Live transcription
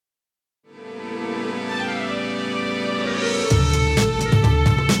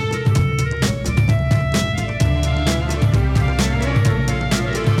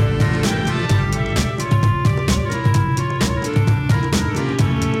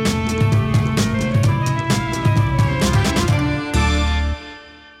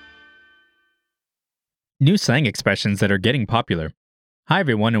New slang expressions that are getting popular. Hi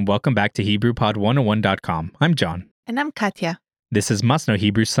everyone and welcome back to HebrewPod101.com. I'm John. And I'm Katya. This is Must Know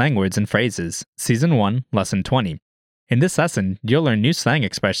Hebrew Slang Words and Phrases, Season 1, Lesson 20. In this lesson, you'll learn new slang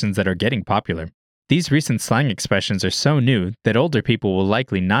expressions that are getting popular. These recent slang expressions are so new that older people will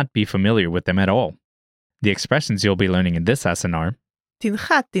likely not be familiar with them at all. The expressions you'll be learning in this lesson are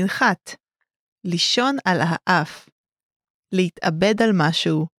תנחת, תנחת. לישון על האף. להתאבד על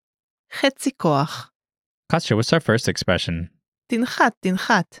משהו. חצי כוח. Katya, what's our first expression? תנחת,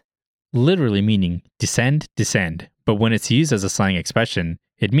 תנחת. Literally meaning descend, descend, but when it's used as a slang expression,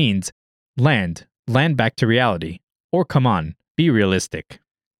 it means land back to reality, or come on, be realistic.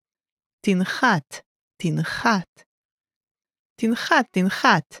 תנחת, תנחת. תנחת,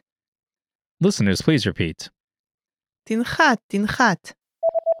 תנחת. Listeners, please repeat. תנחת, תנחת.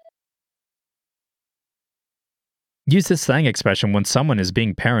 Use this slang expression when someone is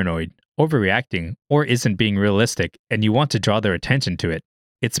being paranoid, overreacting, or isn't being realistic and you want to draw their attention to it.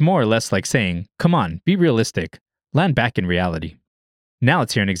 It's more or less like saying, come on, be realistic, land back in reality. Now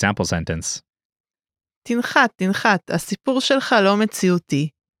let's hear an example sentence. תנחת, תנחת. הסיפור שלך לא מציאותי.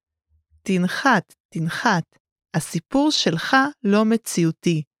 תנחת, תנחת. הסיפור שלך לא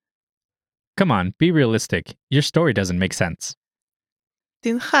מציאותי. Come on, be realistic, your story doesn't make sense.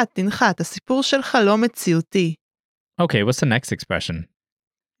 תנחת, תנחת. הסיפור שלך לא מציאותי. Okay, what's the next expression?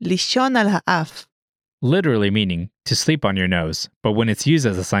 לישון על האף. Literally meaning to sleep on your nose, but when it's used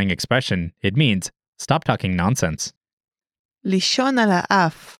as a slang expression, it means stop talking nonsense. לישון על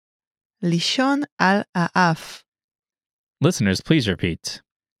האף. לישון על האף. Listeners, please repeat.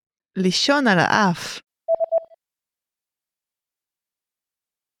 לישון על האף.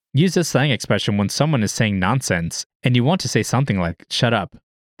 Use this slang expression when someone is saying nonsense and you want to say something like, shut up.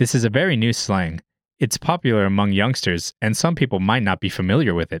 This is a very new slang. It's popular among youngsters and some people might not be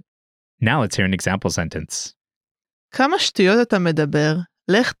familiar with it. Now let's hear an example sentence. כמה שטויות אתה מדבר?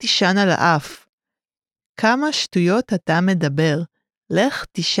 לך תישן על האף. כמה שטויות אתה מדבר? לך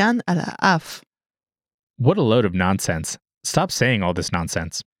תישן על האף. What a load of nonsense. Stop saying all this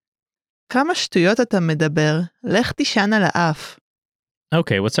nonsense. כמה שטויות אתה מדבר? לך תישן על האף.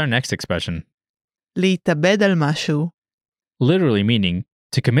 Okay, what's our next expression? להתאבד על משהו. Literally meaning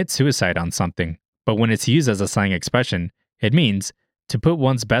to commit suicide on something, but when it's used as a slang expression, it means to put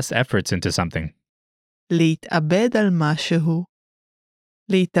one's best efforts into something. להתאבד על משהו.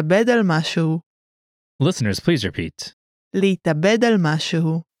 להתאבד על משהו. Listeners, please repeat. להתאבד על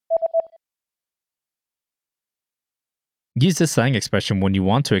משהו. Use this slang expression when you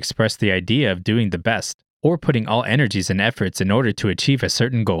want to express the idea of doing the best or putting all energies and efforts in order to achieve a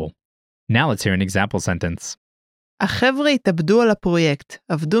certain goal. Now let's hear an example sentence. החבר'ה התאבדו על הפרויקט,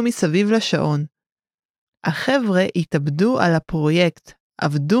 עבדו מסביב לשעון. החבר'ה התאבדו על הפרויקט,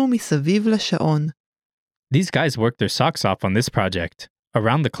 עבדו מסביב לשעון. These guys worked their socks off on this project,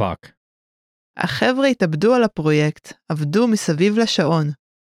 around the clock. החבר'ה התאבדו על הפרויקט, עבדו מסביב לשעון.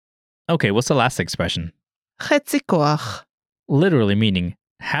 Okay, what's the last expression? חצי כוח. Literally meaning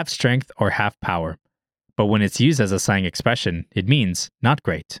half strength or half power. But when it's used as a slang expression, it means not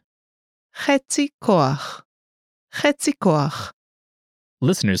great. חצי כוח. חצי כוח.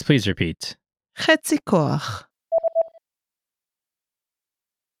 Listeners, please repeat. חצי כוח.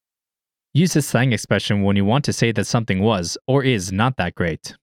 Use this slang expression when you want to say that something was or is not that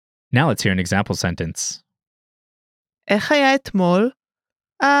great. Now let's hear an example sentence. איך היה אתמול?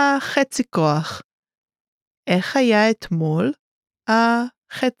 חצי כוח. איך היה אתמול?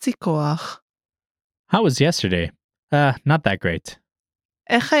 חצי כוח. How was yesterday? Not that great.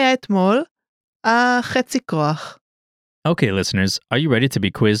 איך היה אתמול? חצי כוח. Okay, listeners, are you ready to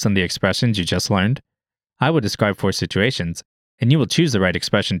be quizzed on the expressions you just learned? I will describe 4 situations, and you will choose the right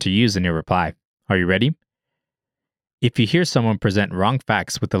expression to use in your reply. Are you ready? If you hear someone present wrong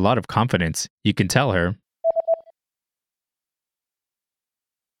facts with a lot of confidence, you can tell her,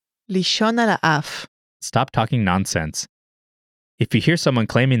 לישון על האף. stop talking nonsense. If you hear someone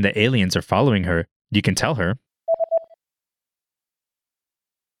claiming that aliens are following her, you can tell her,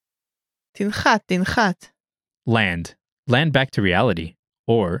 תנחת, תנחת. land back to reality,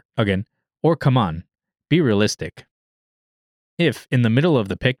 or come on, be realistic. If, in the middle of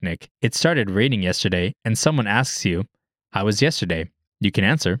the picnic, it started raining yesterday and someone asks you, how was yesterday? You can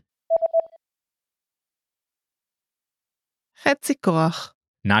answer, חצי כוח.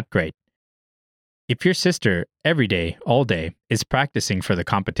 not great. If your sister, every day, all day, is practicing for the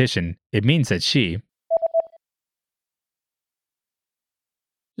competition, it means that she,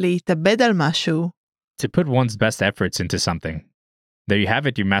 להתאבד על משהו. to put one's best efforts into something. There you have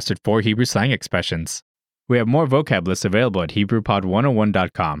it, you mastered 4 Hebrew slang expressions. We have more vocab lists available at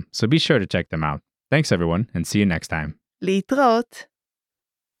HebrewPod101.com, so be sure to check them out. Thanks, everyone, and see you next time. להתראות.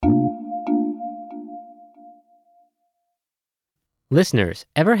 Listeners,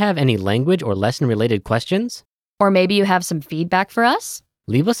 ever have any language or lesson-related questions? Or maybe you have some feedback for us?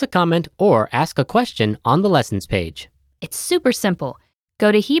 Leave us a comment or ask a question on the lessons page. It's super simple.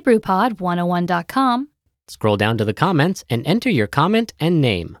 Go to HebrewPod101.com. Scroll down to the comments and enter your comment and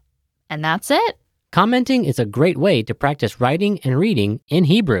name. And that's it. Commenting is a great way to practice writing and reading in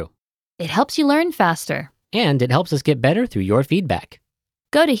Hebrew. It helps you learn faster. And it helps us get better through your feedback.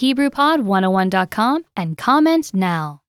 Go to HebrewPod101.com and comment now.